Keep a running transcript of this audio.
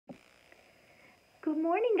Good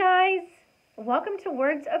morning, guys. Welcome to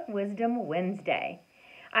Words of Wisdom Wednesday.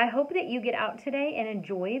 I hope that you get out today and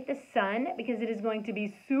enjoy the sun because it is going to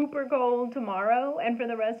be super cold tomorrow and for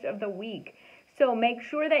the rest of the week. So make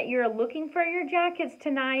sure that you're looking for your jackets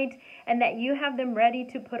tonight and that you have them ready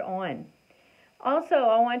to put on. Also,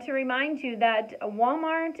 I want to remind you that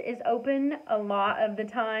Walmart is open a lot of the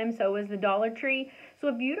time, so is the Dollar Tree. So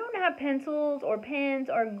if you don't have pencils or pens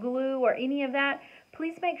or glue or any of that,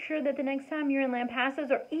 please make sure that the next time you're in Lampasas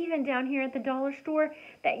or even down here at the dollar store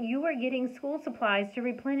that you are getting school supplies to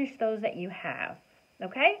replenish those that you have,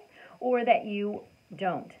 okay? Or that you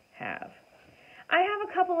don't have. I have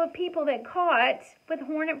a couple of people that caught with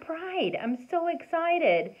Hornet Pride. I'm so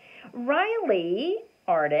excited. Riley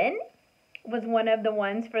Arden was one of the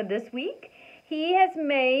ones for this week. He has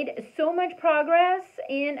made so much progress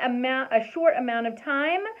in a short amount of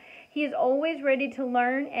time. He is always ready to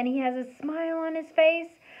learn, and he has a smile on his face.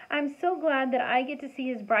 I'm so glad that I get to see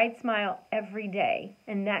his bright smile every day,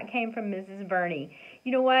 and that came from Mrs. Verney.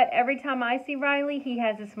 You know what? Every time I see Riley, he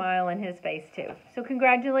has a smile on his face too. So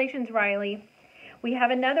congratulations, Riley. We have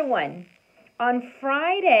another one. On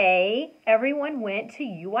Friday, everyone went to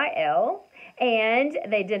UIL, and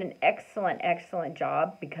they did an excellent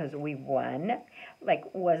job because we won. Like,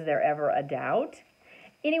 was there ever a doubt?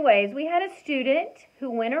 Anyways, we had a student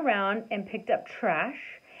who went around and picked up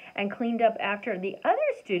trash and cleaned up after the other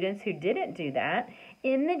students who didn't do that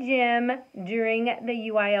in the gym during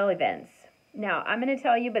the UIL events. Now, I'm going to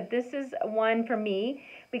tell you, but this is one for me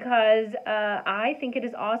because I think it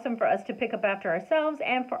is awesome for us to pick up after ourselves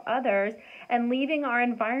and for others and leaving our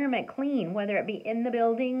environment clean, whether it be in the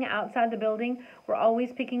building, outside the building. We're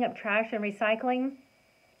always picking up trash and recycling.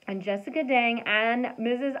 And Jessica Dang and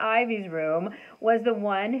Mrs. Ivy's room was the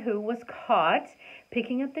one who was caught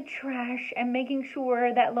picking up the trash and making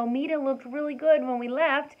sure that Lomita looked really good when we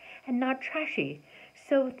left and not trashy.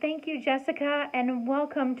 So thank you, Jessica, and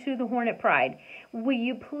welcome to the Hornet Pride. Will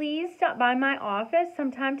you please stop by my office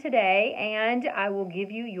sometime today, and I will give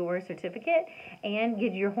you your certificate and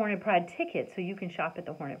give you your Hornet Pride ticket so you can shop at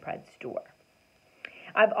the Hornet Pride store.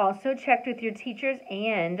 I've also checked with your teachers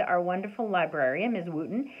and our wonderful librarian, Ms.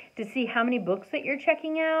 Wooten, to see how many books that you're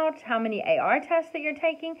checking out, how many AR tests that you're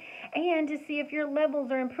taking, and to see if your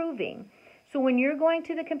levels are improving. So when you're going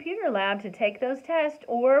to the computer lab to take those tests,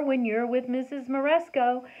 or when you're with Mrs.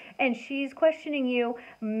 Moresco and she's questioning you,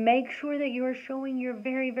 make sure that you are showing your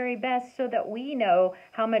very best so that we know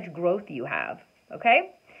how much growth you have,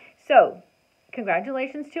 okay? So,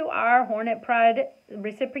 congratulations to our Hornet Pride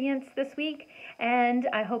recipients this week, and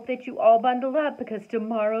I hope that you all bundle up because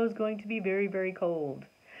tomorrow is going to be very cold.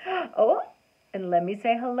 Oh, and let me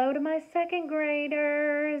say hello to my second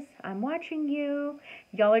graders. I'm watching you.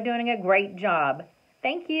 Y'all are doing a great job.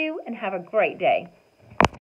 Thank you, and have a great day.